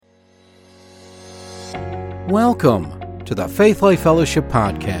Welcome to the Faith Life Fellowship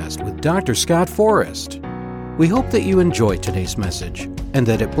Podcast with Dr. Scott Forrest. We hope that you enjoy today's message and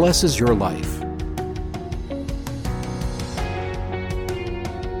that it blesses your life.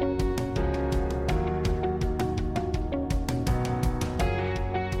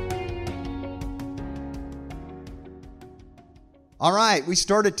 All right, we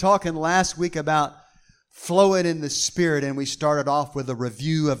started talking last week about flowing in the Spirit, and we started off with a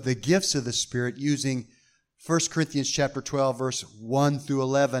review of the gifts of the Spirit using 1 Corinthians chapter 12, verse 1 through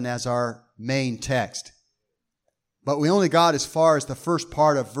 11 as our main text. But we only got as far as the first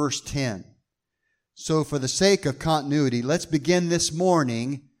part of verse 10. So for the sake of continuity, let's begin this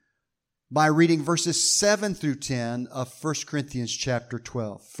morning by reading verses 7 through 10 of 1 Corinthians chapter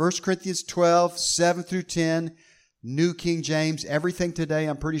 12. 1 Corinthians 12, 7 through 10, New King James. Everything today,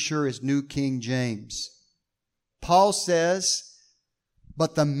 I'm pretty sure, is New King James. Paul says,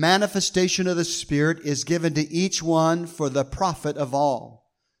 "But the manifestation of the Spirit is given to each one for the profit of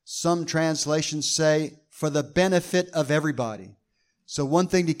all." Some translations say, for the benefit of everybody. So one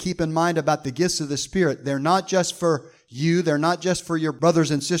thing to keep in mind about the gifts of the Spirit, they're not just for you, they're not just for your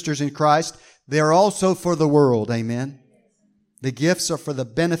brothers and sisters in Christ, they're also for the world. Amen. The gifts are for the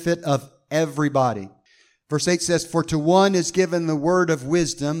benefit of everybody. Verse 8 says, "For to one is given the word of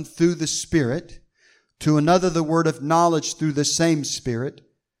wisdom through the Spirit, to another the word of knowledge through the same Spirit,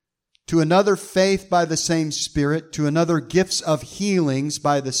 to another faith by the same Spirit, to another gifts of healings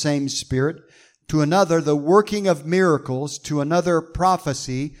by the same Spirit, to another the working of miracles, to another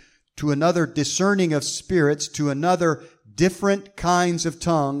prophecy, to another discerning of spirits, to another different kinds of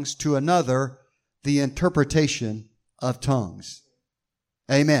tongues, to another the interpretation of tongues."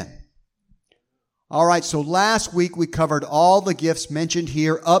 Amen. All right, so last week we covered all the gifts mentioned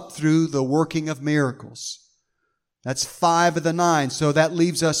here up through the working of miracles. That's 5 of the 9, so that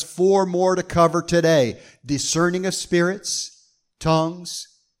leaves us 4 more to cover today. Discerning of spirits, tongues,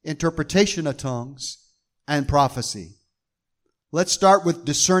 interpretation of tongues, and prophecy. Let's start with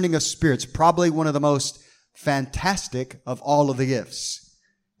discerning of spirits, probably one of the most fantastic of all of the gifts.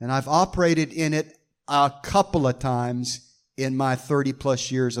 And I've operated in it a couple of times in my 30 plus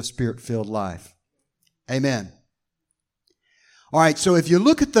years of Spirit-filled life. Amen. All right, so if you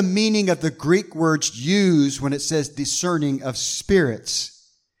look at the meaning of the Greek words used when it says discerning of spirits,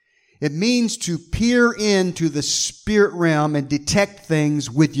 it means to peer into the spirit realm and detect things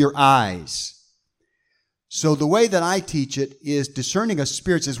with your eyes. So the way that I teach it is discerning of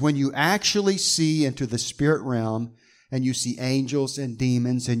spirits is when you actually see into the spirit realm and you see angels and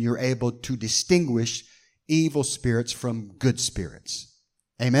demons and you're able to distinguish evil spirits from good spirits.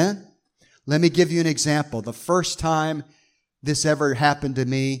 Amen? Let me give you an example. The first time this ever happened to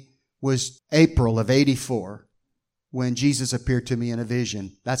me was April of 84, when Jesus appeared to me in a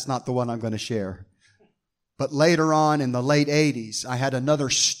vision. That's not the one I'm going to share. But later on in the late 80s, I had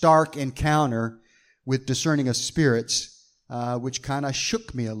another stark encounter with discerning of spirits, which kind of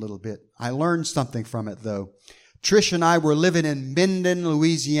shook me a little bit. I learned something from it, though. Trish and I were living in Minden,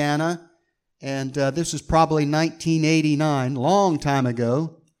 Louisiana, and this was probably 1989, long time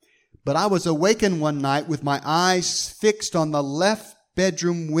ago. But I was awakened one night with my eyes fixed on the left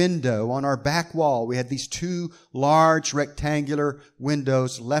bedroom window on our back wall. We had these 2 large rectangular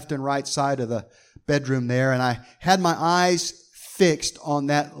windows, left and right side of the bedroom there. And I had my eyes fixed on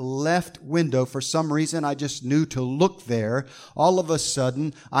that left window. For some reason, I just knew to look there. All of a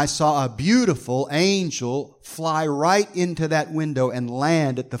sudden, I saw a beautiful angel fly right into that window and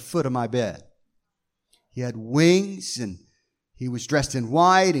land at the foot of my bed. He had wings and he was dressed in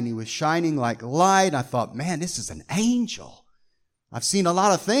white and he was shining like light. I thought, man, this is an angel. I've seen a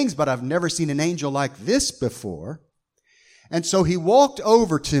lot of things, but I've never seen an angel like this before. And so he walked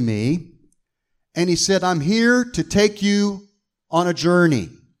over to me and he said, "I'm here to take you on a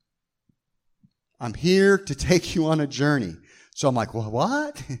journey. I'm here to take you on a journey." So I'm like, well,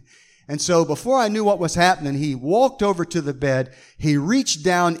 what? And so before I knew what was happening, he walked over to the bed. He reached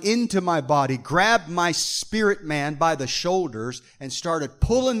down into my body, grabbed my spirit man by the shoulders, and started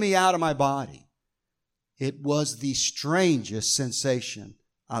pulling me out of my body. It was the strangest sensation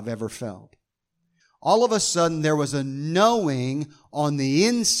I've ever felt. All of a sudden, there was a knowing on the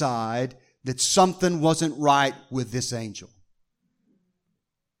inside that something wasn't right with this angel.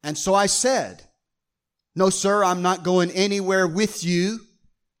 And so I said, "No, sir, I'm not going anywhere with you,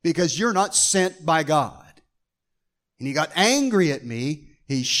 because you're not sent by God." And he got angry at me.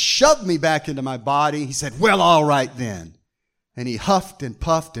 He shoved me back into my body. He said, "Well, all right then." And he huffed and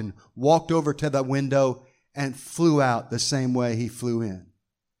puffed and walked over to the window and flew out the same way he flew in.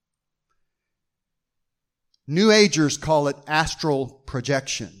 New Agers call it astral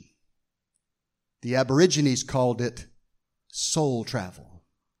projection. The Aborigines called it soul travel.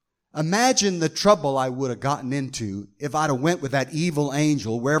 Imagine the trouble I would have gotten into if I'd have went with that evil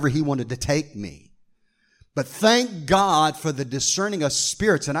angel wherever he wanted to take me. But thank God for the discerning of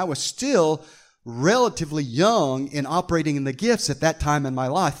spirits. And I was still relatively young in operating in the gifts at that time in my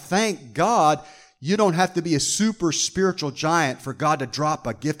life. Thank God you don't have to be a super spiritual giant for God to drop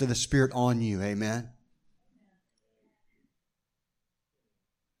a gift of the Spirit on you. Amen.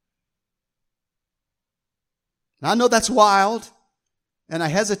 Now, I know that's wild, and I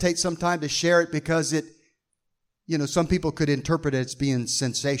hesitate sometimes to share it because some people could interpret it as being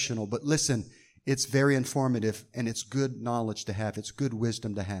sensational. But listen, it's very informative, and it's good knowledge to have. It's good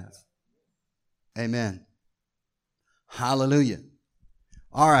wisdom to have. Amen. Hallelujah.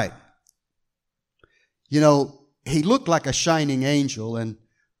 All right. He looked like a shining angel, and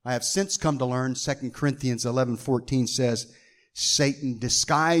I have since come to learn 2 Corinthians 11:14 says, Satan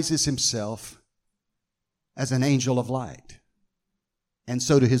disguises himself as an angel of light. And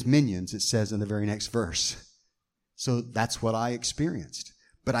so do his minions, it says in the very next verse. So that's what I experienced.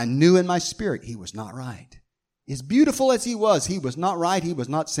 But I knew in my spirit he was not right. As beautiful as he was not right. He was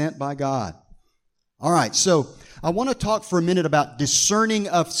not sent by God. All right, so I want to talk for a minute about discerning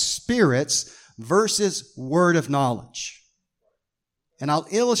of spirits versus word of knowledge. And I'll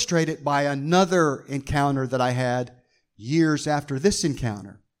illustrate it by another encounter that I had years after this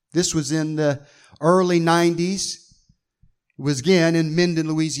encounter. This was in the early 90s. It was again in Minden,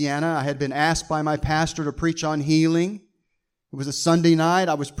 Louisiana. I had been asked by my pastor to preach on healing. It was a Sunday night.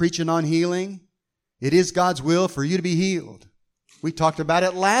 I was preaching on healing. It is God's will for you to be healed. We talked about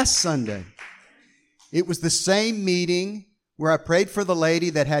it last Sunday. It was the same meeting where I prayed for the lady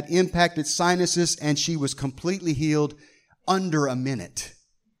that had impacted sinuses, and she was completely healed under a minute.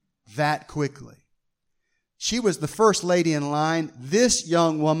 That quickly. She was the first lady in line. This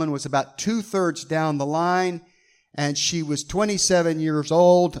young woman was about 2/3 down the line, and she was 27 years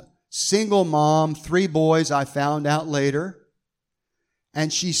old, single mom, 3 boys, I found out later.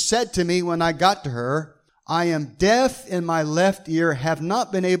 And she said to me when I got to her, I am deaf in my left ear, have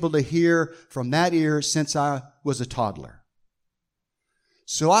not been able to hear from that ear since I was a toddler.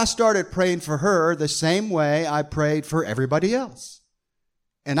 So I started praying for her the same way I prayed for everybody else.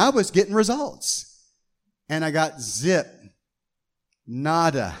 And I was getting results. And I got zip,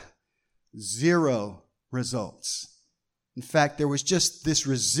 nada, 0 results. In fact, there was just this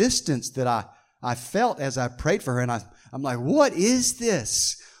resistance that I felt as I prayed for her. And I'm like, what is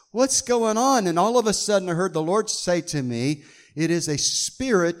this? What's going on? And all of a sudden I heard the Lord say to me, it is a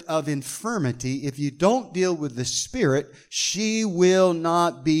spirit of infirmity. If you don't deal with the spirit, she will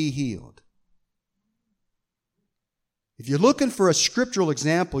not be healed. If you're looking for a scriptural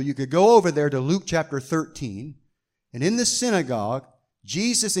example, you could go over there to Luke chapter 13. And in the synagogue,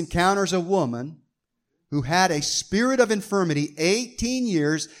 Jesus encounters a woman who had a spirit of infirmity 18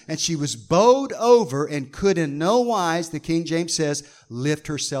 years, and she was bowed over and could in no wise, the King James says, lift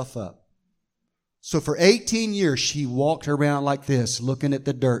herself up. So for 18 years, she walked around like this, looking at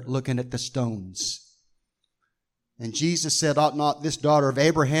the dirt, looking at the stones. And Jesus said, ought not this daughter of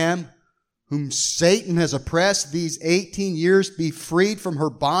Abraham, whom Satan has oppressed these 18 years, be freed from her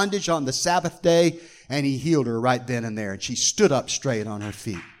bondage on the Sabbath day? And he healed her right then and there. And she stood up straight on her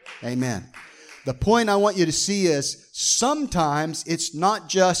feet. Amen. The point I want you to see is sometimes it's not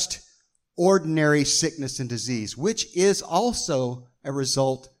just ordinary sickness and disease, which is also a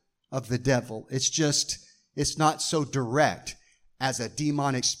result of the devil. It's not so direct as a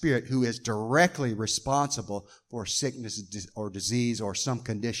demonic spirit who is directly responsible for sickness or disease or some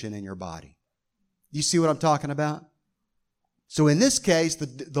condition in your body. You see what I'm talking about? So in this case,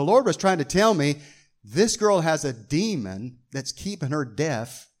 the Lord was trying to tell me this girl has a demon that's keeping her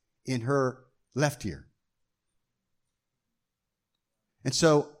deaf in her left ear. And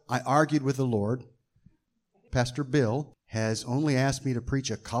so I argued with the Lord. Pastor Bill has only asked me to preach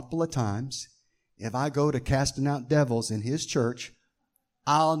a couple of times. If I go to casting out devils in his church,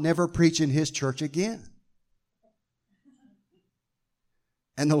 I'll never preach in his church again.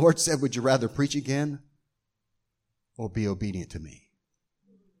 And the Lord said, would you rather preach again or be obedient to me?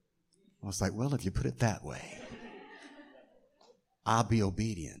 I was like, well, if you put it that way, I'll be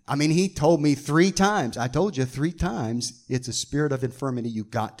obedient. I mean, he told me 3 times. I told you 3 times it's a spirit of infirmity. You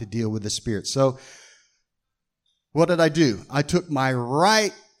got to deal with the spirit. So what did I do? I took my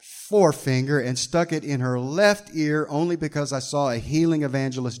right forefinger and stuck it in her left ear only because I saw a healing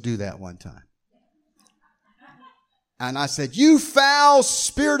evangelist do that one time. And I said, you foul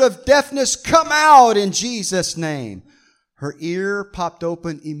spirit of deafness, come out in Jesus' name. Her ear popped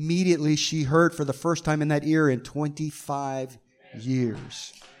open immediately. She heard for the first time in that ear in 25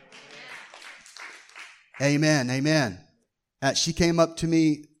 years. Amen. Amen. She came up to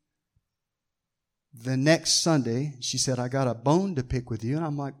me the next Sunday. She said, I got a bone to pick with you. And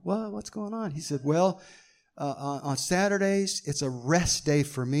I'm like, what? What's going on? He said, well, on Saturdays, it's a rest day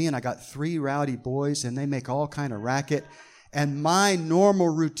for me. And I got 3 rowdy boys and they make all kind of racket. And my normal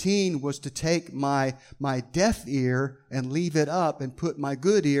routine was to take my deaf ear and leave it up and put my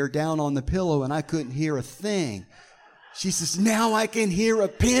good ear down on the pillow, and I couldn't hear a thing. She says, now I can hear a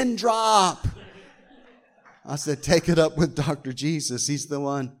pin drop. I said, take it up with Dr. Jesus. He's the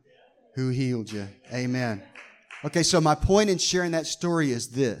one who healed you. Amen. Okay, so my point in sharing that story is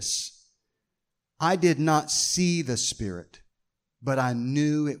this. I did not see the Spirit, but I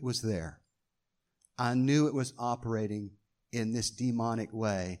knew it was there. I knew it was operating in this demonic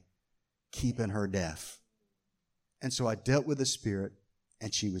way, keeping her deaf. And so I dealt with the Spirit,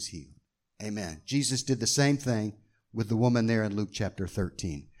 and she was healed. Amen. Jesus did the same thing with the woman there in Luke chapter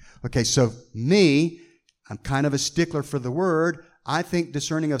 13. Okay, so I'm kind of a stickler for the word. I think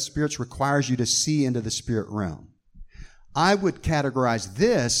discerning of spirits requires you to see into the spirit realm. I would categorize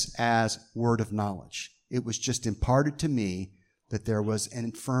this as word of knowledge. It was just imparted to me that there was an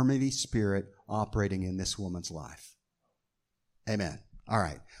infirmity spirit operating in this woman's life. Amen. All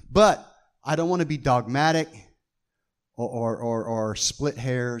right. But I don't want to be dogmatic or split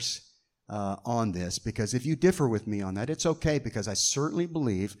hairs on this, because if you differ with me on that, it's okay, because I certainly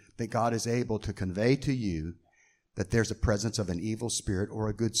believe that God is able to convey to you that there's a presence of an evil spirit or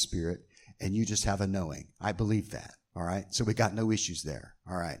a good spirit, and you just have a knowing. I believe that. All right. So we got no issues there.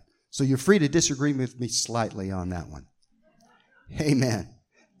 All right. So you're free to disagree with me slightly on that one. Amen.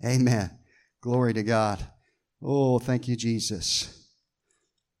 Amen. Glory to God. Oh, thank you, Jesus.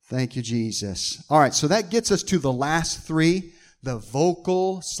 Thank you, Jesus. All right, so that gets us to the last 3, the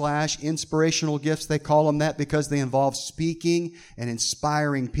vocal/inspirational gifts. They call them that because they involve speaking and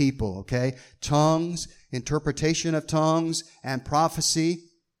inspiring people, okay? Tongues, interpretation of tongues, and prophecy.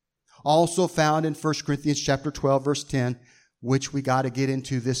 Also found in 1 Corinthians chapter 12, verse 10, which we got to get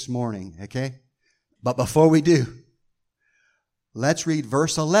into this morning, okay? But before we do, let's read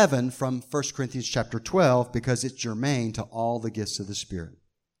verse 11 from 1 Corinthians chapter 12, because it's germane to all the gifts of the Spirit.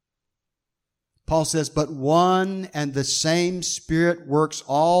 Paul says, but one and the same Spirit works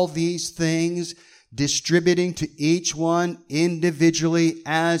all these things, distributing to each one individually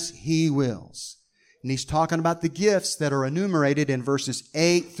as He wills. And he's talking about the gifts that are enumerated in verses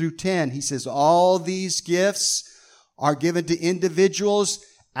 8 through 10. He says, all these gifts are given to individuals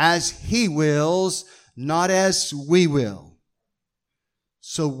as He wills, not as we will.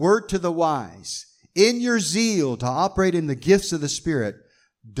 So word to the wise, in your zeal to operate in the gifts of the Spirit,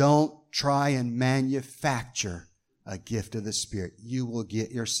 don't try and manufacture a gift of the Spirit. You will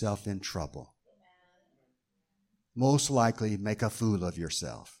get yourself in trouble. Most likely make a fool of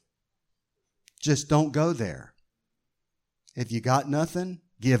yourself. Just don't go there. If you got nothing,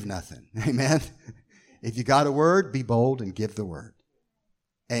 give nothing. Amen. If you got a word, be bold and give the word.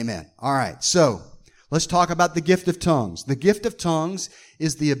 Amen. All right. So let's talk about the gift of tongues. The gift of tongues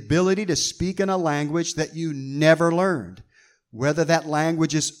is the ability to speak in a language that you never learned, whether that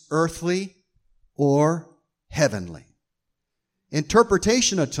language is earthly or heavenly.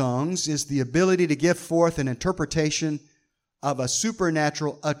 Interpretation of tongues is the ability to give forth an interpretation of a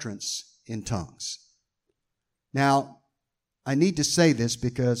supernatural utterance in tongues. Now, I need to say this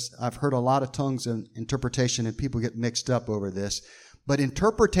because I've heard a lot of tongues and interpretation, and people get mixed up over this. But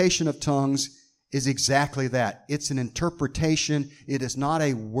interpretation of tongues is exactly that. It's an interpretation. It is not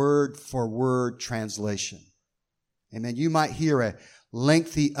a word-for-word translation. Amen. You might hear a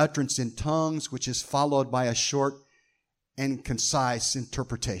lengthy utterance in tongues, which is followed by a short and concise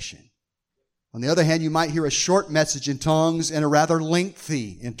interpretation. On the other hand, you might hear a short message in tongues and a rather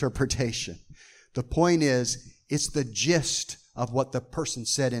lengthy interpretation. The point is, it's the gist of what the person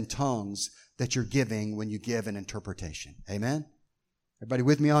said in tongues that you're giving when you give an interpretation. Amen? Everybody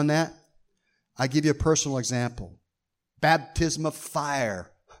with me on that? I give you a personal example. Baptism of fire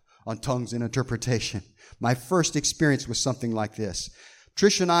on tongues and interpretation. My first experience was something like this.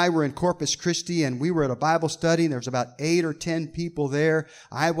 Trish and I were in Corpus Christi, and we were at a Bible study, and there was about 8 or 10 people there.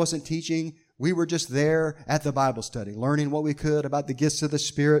 I wasn't teaching. We were just there at the Bible study, learning what we could about the gifts of the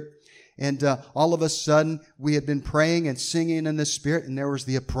Spirit. And all of a sudden, we had been praying and singing in the Spirit, and there was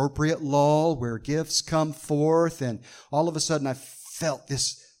the appropriate lull where gifts come forth. And all of a sudden, I felt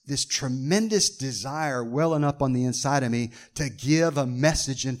this tremendous desire welling up on the inside of me to give a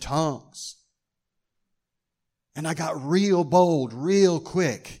message in tongues. And I got real bold, real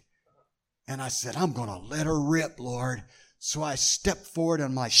quick. And I said, I'm going to let her rip, Lord. So I stepped forward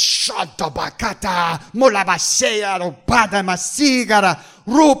and my Shantabakata Mulabasea Robada Masigara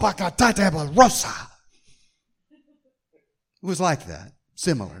Rupakatate Rosa. It was like that,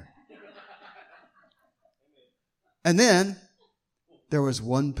 similar. And then there was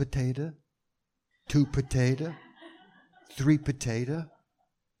 1 potato, 2 potato, 3 potato.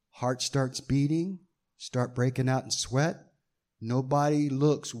 Heart starts beating, start breaking out in sweat. Nobody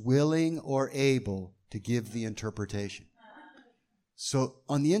looks willing or able to give the interpretation. So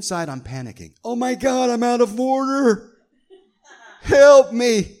on the inside, I'm panicking. Oh my God, I'm out of order. Help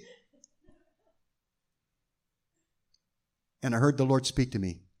me. And I heard the Lord speak to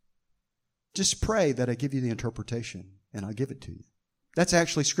me. Just pray that I give you the interpretation, and I'll give it to you. That's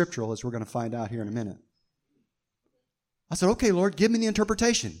actually scriptural, as we're going to find out here in a minute. I said, okay, Lord, give me the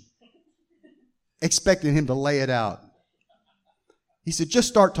interpretation. Expecting him to lay it out. He said, just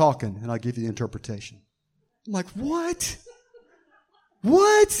start talking, and I'll give you the interpretation. I'm like, what?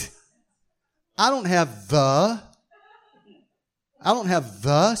 What? I don't have the. I don't have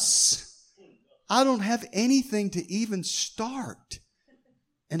thus. I don't have anything to even start.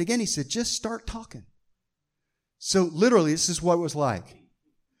 And again, he said, just start talking. So literally, this is what it was like.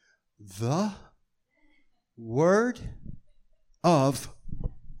 The word of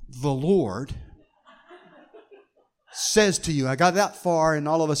the Lord says to you. I got that far, and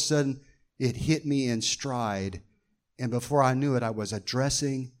all of a sudden, it hit me in stride. And before I knew it, I was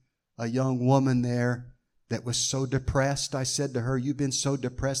addressing a young woman there that was so depressed. I said to her, you've been so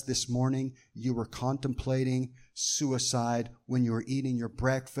depressed this morning. You were contemplating suicide when you were eating your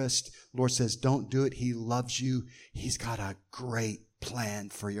breakfast. Lord says, don't do it. He loves you. He's got a great plan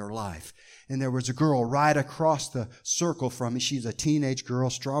for your life. And there was a girl right across the circle from me. She's a teenage girl,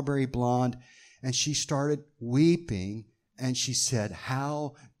 strawberry blonde. And she started weeping. And she said,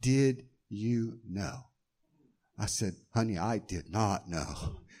 how did you know? I said, honey, I did not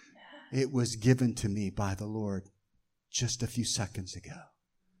know. It was given to me by the Lord just a few seconds ago.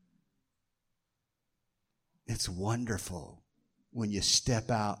 It's wonderful when you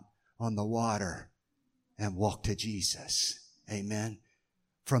step out on the water and walk to Jesus. Amen.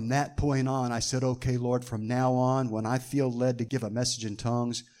 From that point on, I said, okay, Lord, from now on, when I feel led to give a message in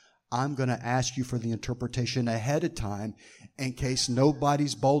tongues, I'm going to ask you for the interpretation ahead of time. In case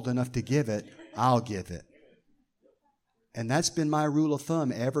nobody's bold enough to give it, I'll give it. And that's been my rule of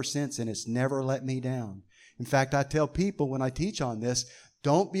thumb ever since, and it's never let me down. In fact, I tell people when I teach on this,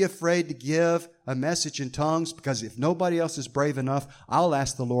 don't be afraid to give a message in tongues, because if nobody else is brave enough, I'll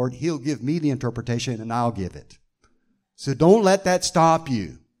ask the Lord. He'll give me the interpretation, and I'll give it. So don't let that stop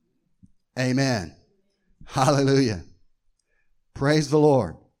you. Amen. Hallelujah. Praise the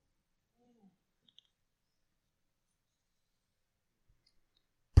Lord.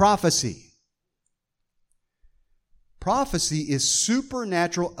 Prophecy. Prophecy is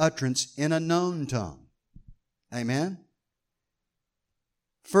supernatural utterance in a known tongue. Amen.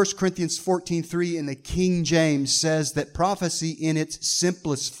 1 Corinthians 14:3 in the King James says that prophecy in its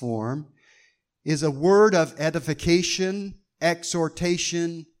simplest form is a word of edification,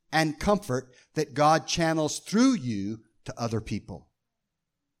 exhortation, and comfort that God channels through you to other people.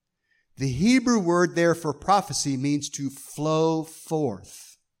 The Hebrew word there for prophecy means to flow forth.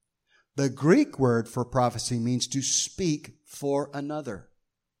 The Greek word for prophecy means to speak for another.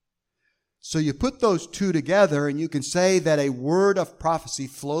 So you put those two together and you can say that a word of prophecy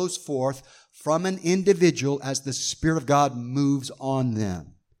flows forth from an individual as the Spirit of God moves on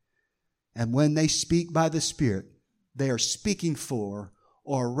them. And when they speak by the Spirit, they are speaking for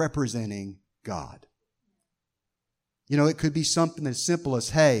or representing God. You know, it could be something as simple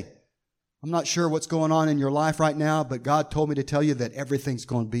as, hey, I'm not sure what's going on in your life right now, but God told me to tell you that everything's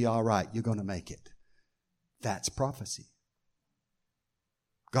going to be all right. You're going to make it. That's prophecy.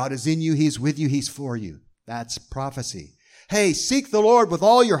 God is in you. He's with you. He's for you. That's prophecy. Hey, seek the Lord with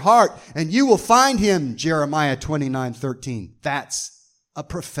all your heart and you will find Him, Jeremiah 29:13. That's a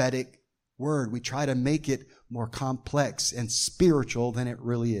prophetic word. We try to make it more complex and spiritual than it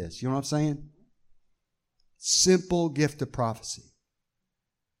really is. You know what I'm saying? Simple gift of prophecy.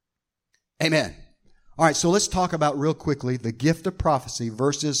 Amen. All right, so let's talk about real quickly the gift of prophecy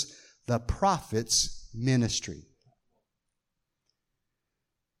versus the prophet's ministry.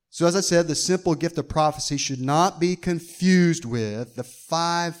 So as I said, the simple gift of prophecy should not be confused with the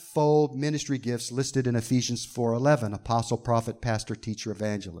fivefold ministry gifts listed in Ephesians 4:11, apostle, prophet, pastor, teacher,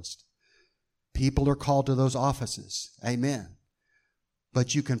 evangelist. People are called to those offices. Amen.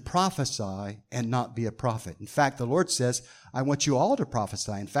 But you can prophesy and not be a prophet. In fact, the Lord says, I want you all to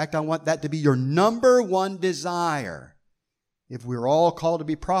prophesy. In fact, I want that to be your number one desire. If we were all called to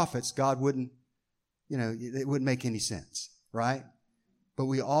be prophets, God wouldn't, it wouldn't make any sense, right? But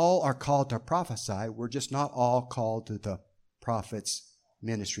we all are called to prophesy. We're just not all called to the prophet's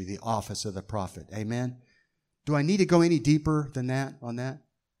ministry, the office of the prophet. Amen? Do I need to go any deeper than that on that?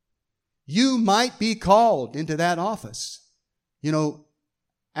 You might be called into that office. You know,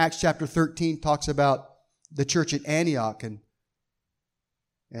 Acts chapter 13 talks about the church at Antioch, and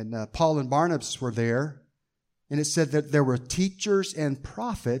Paul and Barnabas were there, and it said that there were teachers and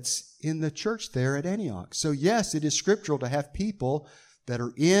prophets in the church there at Antioch. So yes, it is scriptural to have people that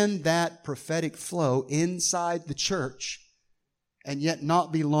are in that prophetic flow inside the church and yet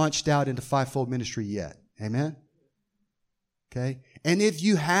not be launched out into fivefold ministry yet. Amen? Okay? And if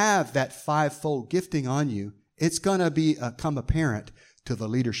you have that fivefold gifting on you, it's going to become apparent to the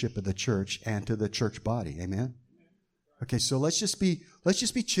leadership of the church and to the church body. Amen? Okay, so let's just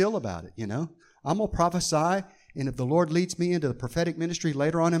be chill about it, you know. I'm going to prophesy, and if the Lord leads me into the prophetic ministry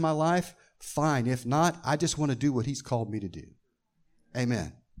later on in my life, fine. If not, I just want to do what He's called me to do.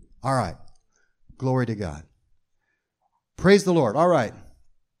 Amen. All right. Glory to God. Praise the Lord. All right.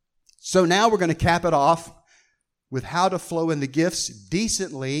 So now we're going to cap it off with how to flow in the gifts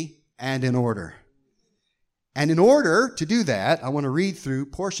decently and in order. And in order to do that, I want to read through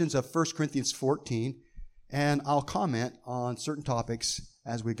portions of 1 Corinthians 14, and I'll comment on certain topics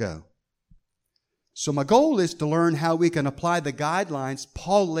as we go. So my goal is to learn how we can apply the guidelines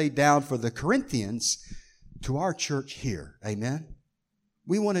Paul laid down for the Corinthians to our church here. Amen?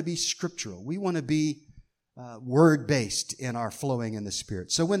 We want to be scriptural. We want to be word-based in our flowing in the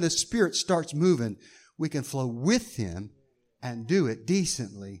Spirit. So when the Spirit starts moving, we can flow with Him and do it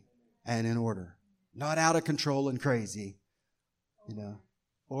decently and in order. Not out of control and crazy, you know,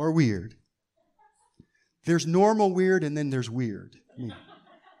 or weird. There's normal weird and then there's weird.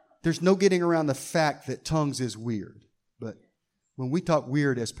 There's no getting around the fact that tongues is weird. But when we talk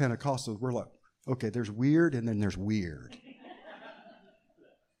weird as Pentecostals, we're like, okay, there's weird and then there's weird.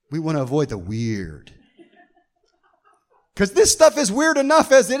 We want to avoid the weird. Because this stuff is weird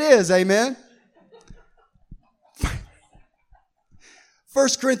enough as it is, amen? 1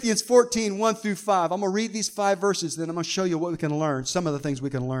 Corinthians 14, 1 through 5. I'm going to read these 5 verses, then I'm going to show you what we can learn, some of the things we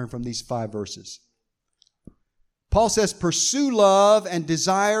can learn from these 5 verses. Paul says, pursue love and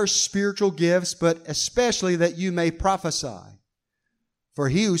desire spiritual gifts, but especially that you may prophesy. For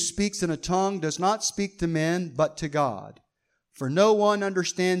he who speaks in a tongue does not speak to men, but to God. For no one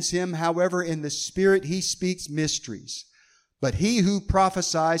understands him, however, in the Spirit he speaks mysteries. But he who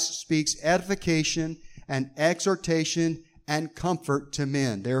prophesies speaks edification and exhortation and comfort to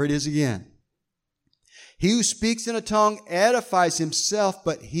men. There it is again. He who speaks in a tongue edifies himself,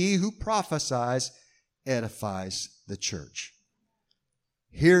 but he who prophesies edifies the church.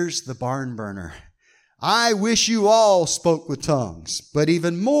 Here's the barn burner. I wish you all spoke with tongues, but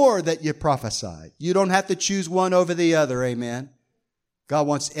even more that you prophesied. You don't have to choose one over the other, amen. God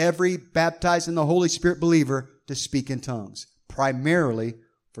wants every baptized in the Holy Spirit believer to speak in tongues, primarily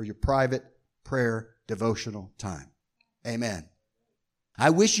for your private prayer devotional time. Amen.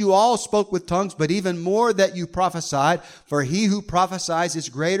 I wish you all spoke with tongues, but even more that you prophesied, for he who prophesies is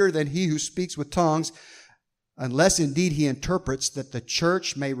greater than he who speaks with tongues, unless indeed he interprets, that the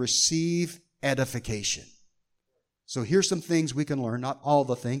church may receive edification. So here's some things we can learn, not all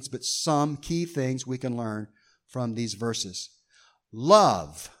the things, but some key things we can learn from these verses.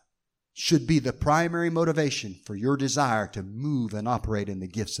 Love should be the primary motivation for your desire to move and operate in the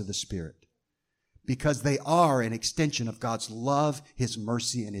gifts of the Spirit, because they are an extension of God's love, His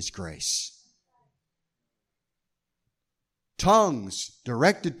mercy, and His grace. Tongues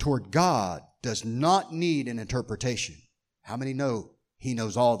directed toward God does not need an interpretation. How many know He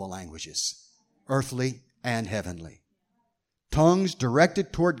knows all the languages, earthly and heavenly? Tongues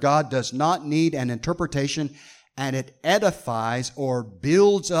directed toward God does not need an interpretation, and it edifies or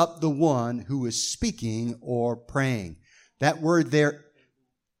builds up the one who is speaking or praying. That word there,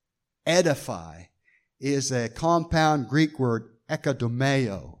 edify, is a compound Greek word,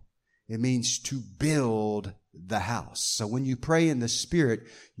 ekadomeo. It means to build the house. So when you pray in the Spirit,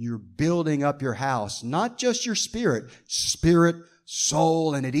 you're building up your house, not just your spirit,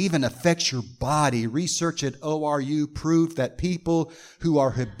 soul, and it even affects your body. Research at ORU proved that people who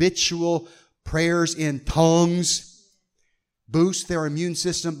are habitual prayers in tongues boost their immune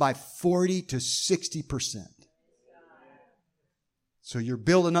system by 40 to 60%. So you're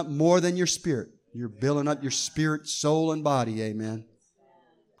building up more than your spirit. You're building up your spirit, soul, and body. Amen.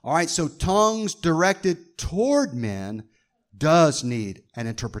 All right, so tongues directed toward men does need an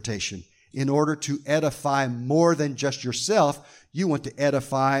interpretation. In order to edify more than just yourself, you want to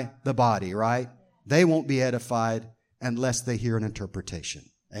edify the body, right? They won't be edified unless they hear an interpretation.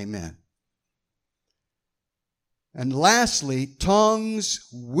 Amen. And lastly, tongues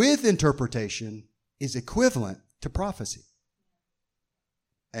with interpretation is equivalent to prophecy.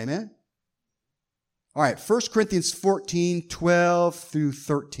 Amen? All right, 1 Corinthians 14, 12 through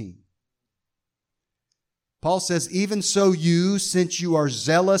 13. Paul says, even so you, since you are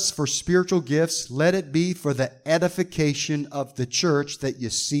zealous for spiritual gifts, let it be for the edification of the church that you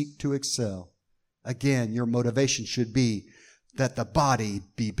seek to excel. Again, your motivation should be that the body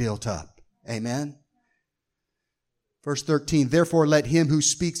be built up. Amen? Verse 13, therefore let him who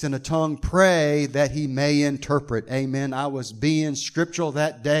speaks in a tongue pray that he may interpret. Amen. I was being scriptural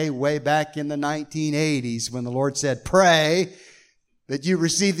that day way back in the 1980s when the Lord said, pray that you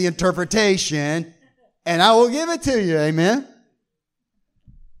receive the interpretation and I will give it to you. Amen.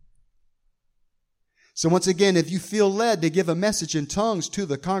 So once again, if you feel led to give a message in tongues to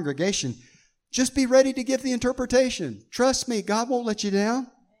the congregation, just be ready to give the interpretation. Trust me, God won't let you down.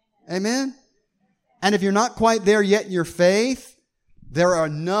 Amen. And if you're not quite there yet in your faith, there are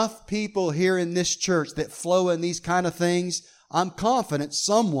enough people here in this church that flow in these kind of things. I'm confident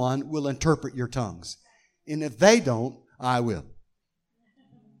someone will interpret your tongues. And if they don't, I will.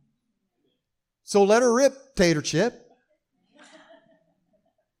 So let her rip, Tater Chip.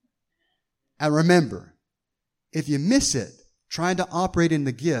 And remember, if you miss it, trying to operate in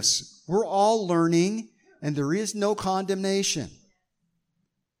the gifts, we're all learning and there is no condemnation.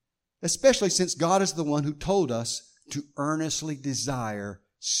 Especially since God is the one who told us to earnestly desire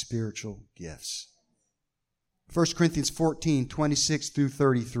spiritual gifts. 1 Corinthians 14, 26 through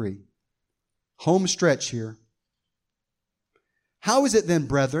 33. Home stretch here. How is it then,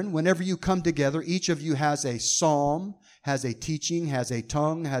 brethren, whenever you come together, each of you has a psalm, has a teaching, has a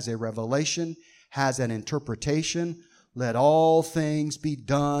tongue, has a revelation, has an interpretation? Let all things be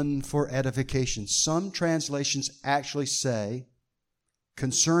done for edification. Some translations actually say,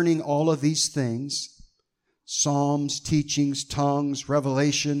 concerning all of these things, psalms, teachings, tongues,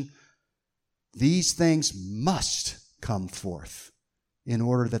 revelation, these things must come forth in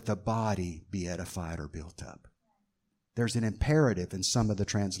order that the body be edified or built up. There's an imperative in some of the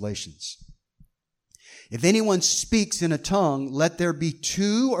translations. If anyone speaks in a tongue, let there be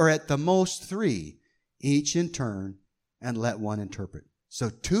two or at the most three, each in turn, and let one interpret. So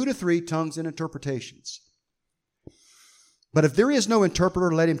 2 to 3 tongues and interpretations. But if there is no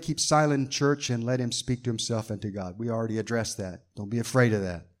interpreter, let him keep silent in church and let him speak to himself and to God. We already addressed that. Don't be afraid of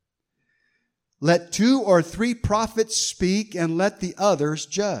that. Let 2 or 3 prophets speak and let the others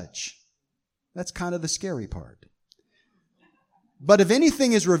judge. That's kind of the scary part. But if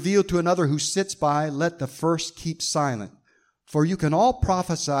anything is revealed to another who sits by, let the first keep silent. For you can all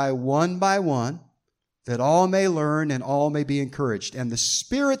prophesy one by one, that all may learn and all may be encouraged. And the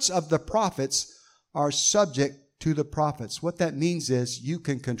spirits of the prophets are subject to the prophets. What that means is you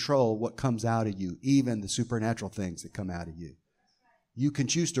can control what comes out of you, even the supernatural things that come out of you. You can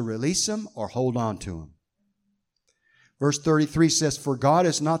choose to release them or hold on to them. Verse 33 says, for God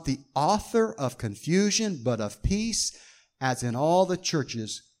is not the author of confusion, but of peace, as in all the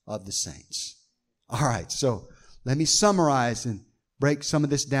churches of the saints. All right, so let me summarize and break some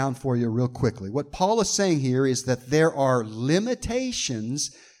of this down for you real quickly. What Paul is saying here is that there are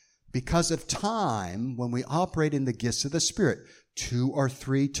limitations because of time when we operate in the gifts of the Spirit. 2 or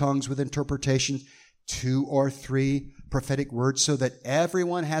 3 tongues with interpretation, 2 or 3 prophetic words, so that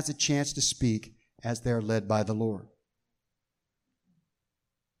everyone has a chance to speak as they're led by the Lord.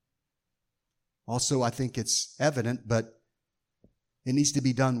 Also, I think it's evident, but it needs to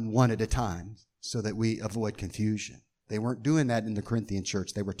be done one at a time so that we avoid confusion. They weren't doing that in the Corinthian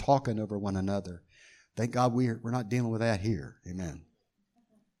church. They were talking over one another. Thank God we're not dealing with that here. Amen.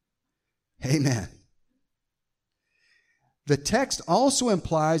 Amen. The text also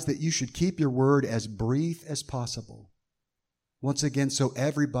implies that you should keep your word as brief as possible. Once again, so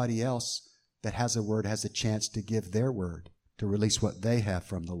everybody else that has a word has a chance to give their word, to release what they have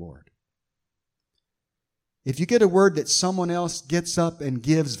from the Lord. If you get a word that someone else gets up and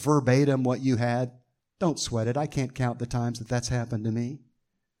gives verbatim what you had, don't sweat it. I can't count the times that that's happened to me.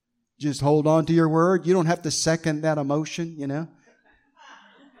 Just hold on to your word. You don't have to second that emotion, you know.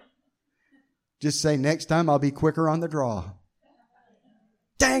 Just say, next time I'll be quicker on the draw.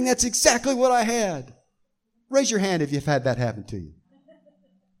 Dang, that's exactly what I had. Raise your hand if you've had that happen to you.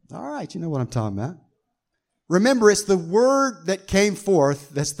 All right, you know what I'm talking about. Remember, it's the word that came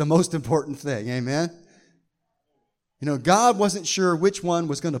forth that's the most important thing. Amen. You know, God wasn't sure which one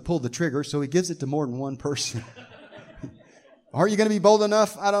was going to pull the trigger, so he gives it to more than one person. Are you going to be bold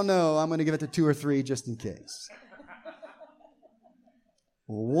enough? I don't know. I'm going to give it to 2 or 3 just in case.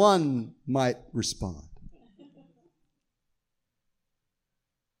 One might respond.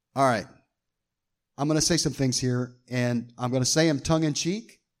 All right. I'm going to say some things here, and I'm going to say them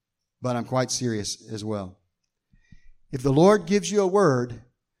tongue-in-cheek, but I'm quite serious as well. If the Lord gives you a word,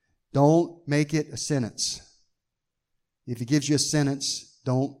 Don't make it a sentence. If he gives you a sentence,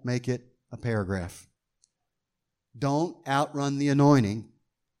 don't make it a paragraph. Don't outrun the anointing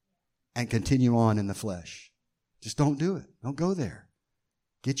and continue on in the flesh. Just don't do it. Don't go there.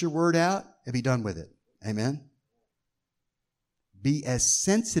 Get your word out and be done with it. Amen? Be as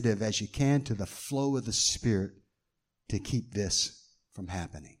sensitive as you can to the flow of the Spirit to keep this from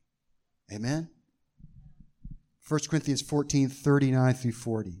happening. Amen? 1 Corinthians 14, 39 through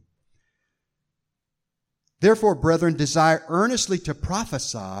 40. Therefore, brethren, desire earnestly to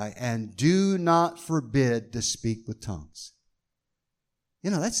prophesy and do not forbid to speak with tongues.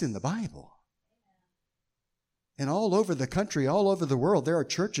 You know, that's in the Bible. And all over the country, all over the world, there are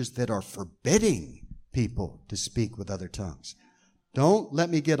churches that are forbidding people to speak with other tongues. Don't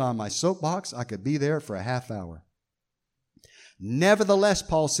let me get on my soapbox. I could be there for a half hour. Nevertheless,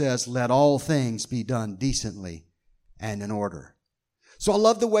 Paul says, let all things be done decently and in order. So I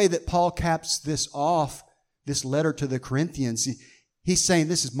love the way that Paul caps this off, this letter to the Corinthians. He's saying,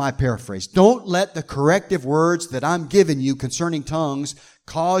 this is my paraphrase, don't let the corrective words that I'm giving you concerning tongues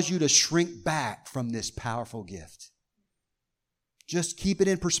cause you to shrink back from this powerful gift. Just keep it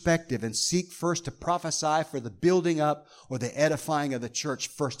in perspective and seek first to prophesy for the building up or the edifying of the church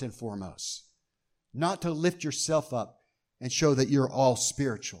first and foremost. Not to lift yourself up and show that you're all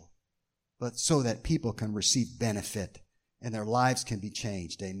spiritual, but so that people can receive benefit and their lives can be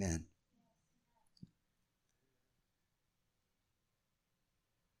changed. Amen.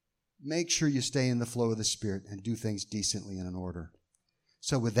 Make sure you stay in the flow of the Spirit and do things decently and in order.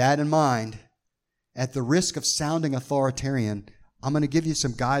 So with that in mind, at the risk of sounding authoritarian, I'm going to give you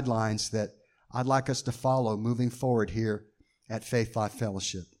some guidelines that I'd like us to follow moving forward here at Faith Life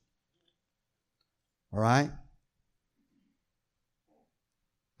Fellowship. All right?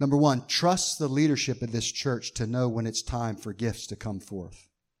 Number one, trust the leadership of this church to know when it's time for gifts to come forth.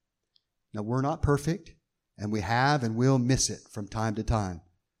 Now, we're not perfect, and we have and will miss it from time to time.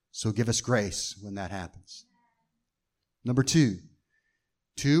 So give us grace when that happens. Number two,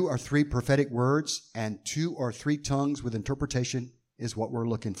 2 or 3 prophetic words and 2 or 3 tongues with interpretation is what we're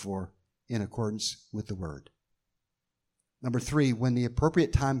looking for in accordance with the Word. Number 3, when the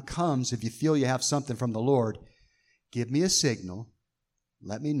appropriate time comes, if you feel you have something from the Lord, give me a signal,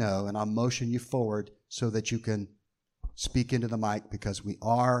 let me know, and I'll motion you forward so that you can speak into the mic, because we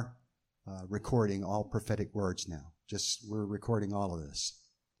are recording all prophetic words now. We're recording all of this.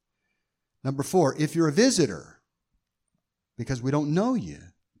 Number 4, if you're a visitor, because we don't know you,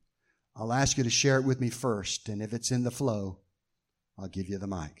 I'll ask you to share it with me first, and if it's in the flow, I'll give you the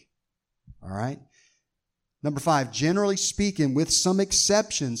mic. All right? Number 5, generally speaking, with some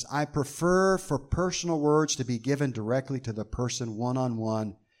exceptions, I prefer for personal words to be given directly to the person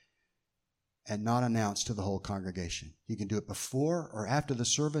one-on-one and not announced to the whole congregation. You can do it before or after the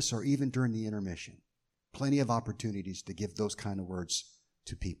service or even during the intermission. Plenty of opportunities to give those kind of words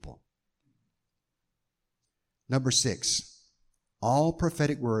to people. Number 6, all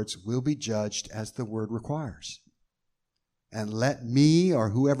prophetic words will be judged as the Word requires. And let me or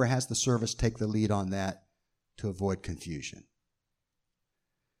whoever has the service take the lead on that to avoid confusion.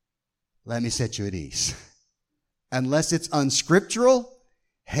 Let me set you at ease. Unless it's unscriptural,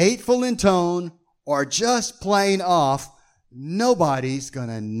 hateful in tone, or just plain off, nobody's going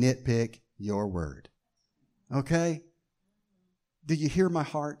to nitpick your word. Okay? Do you hear my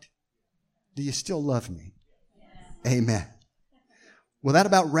heart? Do you still love me? Amen. Well, that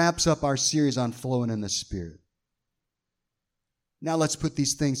about wraps up our series on flowing in the Spirit. Now let's put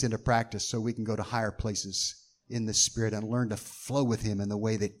these things into practice so we can go to higher places in the Spirit and learn to flow with Him in the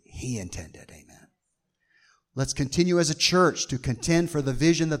way that He intended. Amen. Let's continue as a church to contend for the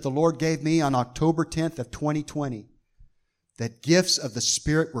vision that the Lord gave me on October 10th of 2020, that gifts of the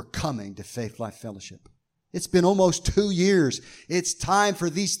Spirit were coming to Faith Life Fellowship. It's been almost 2 years. It's time for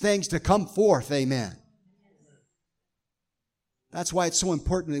these things to come forth. Amen. That's why it's so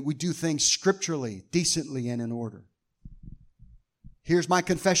important that we do things scripturally, decently, and in order. Here's my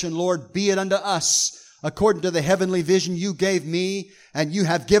confession, Lord, be it unto us according to the heavenly vision you gave me and you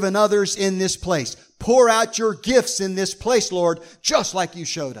have given others in this place. Pour out your gifts in this place, Lord, just like you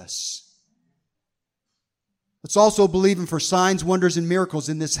showed us. Let's also believe in for signs, wonders, and miracles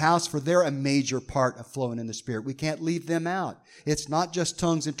in this house, for they're a major part of flowing in the Spirit. We can't leave them out. It's not just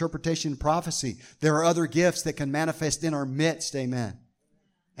tongues, interpretation, and prophecy. There are other gifts that can manifest in our midst. Amen.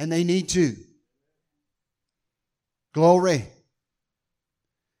 And they need to. Glory.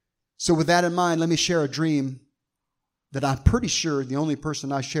 So with that in mind, let me share a dream that I'm pretty sure the only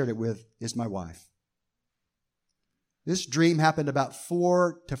person I shared it with is my wife. This dream happened about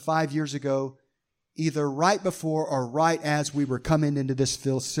 4 to 5 years ago either right before or right as we were coming into this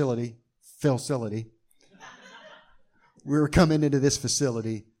facility. We were coming into this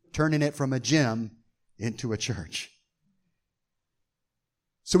facility, turning it from a gym into a church.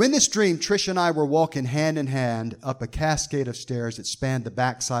 So in this dream, Trish and I were walking hand in hand up a cascade of stairs that spanned the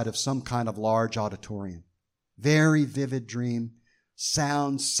backside of some kind of large auditorium. Very vivid dream.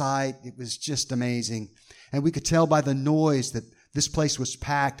 Sound, sight, it was just amazing. And we could tell by the noise that this place was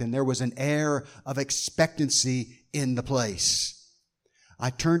packed and there was an air of expectancy in the place. I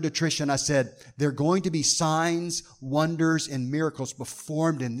turned to Trish and I said, there are going to be signs, wonders, and miracles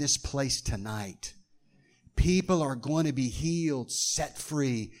performed in this place tonight. People are going to be healed, set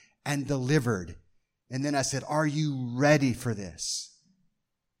free, and delivered. And then I said, are you ready for this?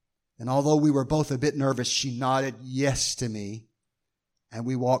 And although we were both a bit nervous, she nodded yes to me. And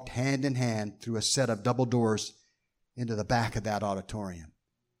we walked hand in hand through a set of double doors into the back of that auditorium.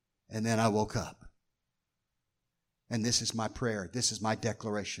 And then I woke up. And this is my prayer. This is my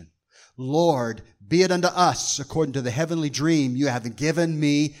declaration. Lord, be it unto us according to the heavenly dream you have given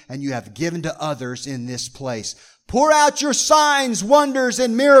me and you have given to others in this place. Pour out your signs, wonders,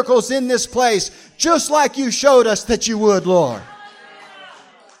 and miracles in this place, just like you showed us that you would, Lord.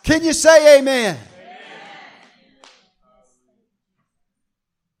 Can you say amen?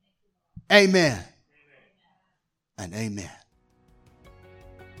 Amen. And amen.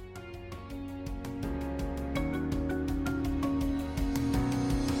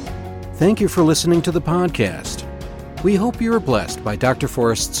 Thank you for listening to the podcast. We hope you are blessed by Dr.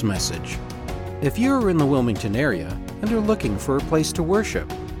 Forrest's message. If you are in the Wilmington area and are looking for a place to worship,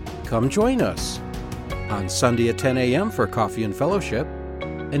 come join us on Sunday at 10 a.m. for coffee and fellowship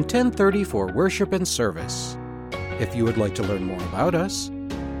and 10:30 for worship and service. If you would like to learn more about us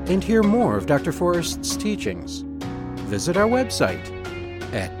and hear more of Dr. Forrest's teachings, visit our website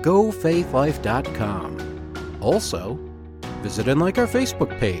at gofaithlife.com. Also, visit and like our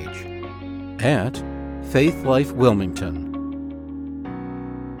Facebook page at Faith Life Wilmington.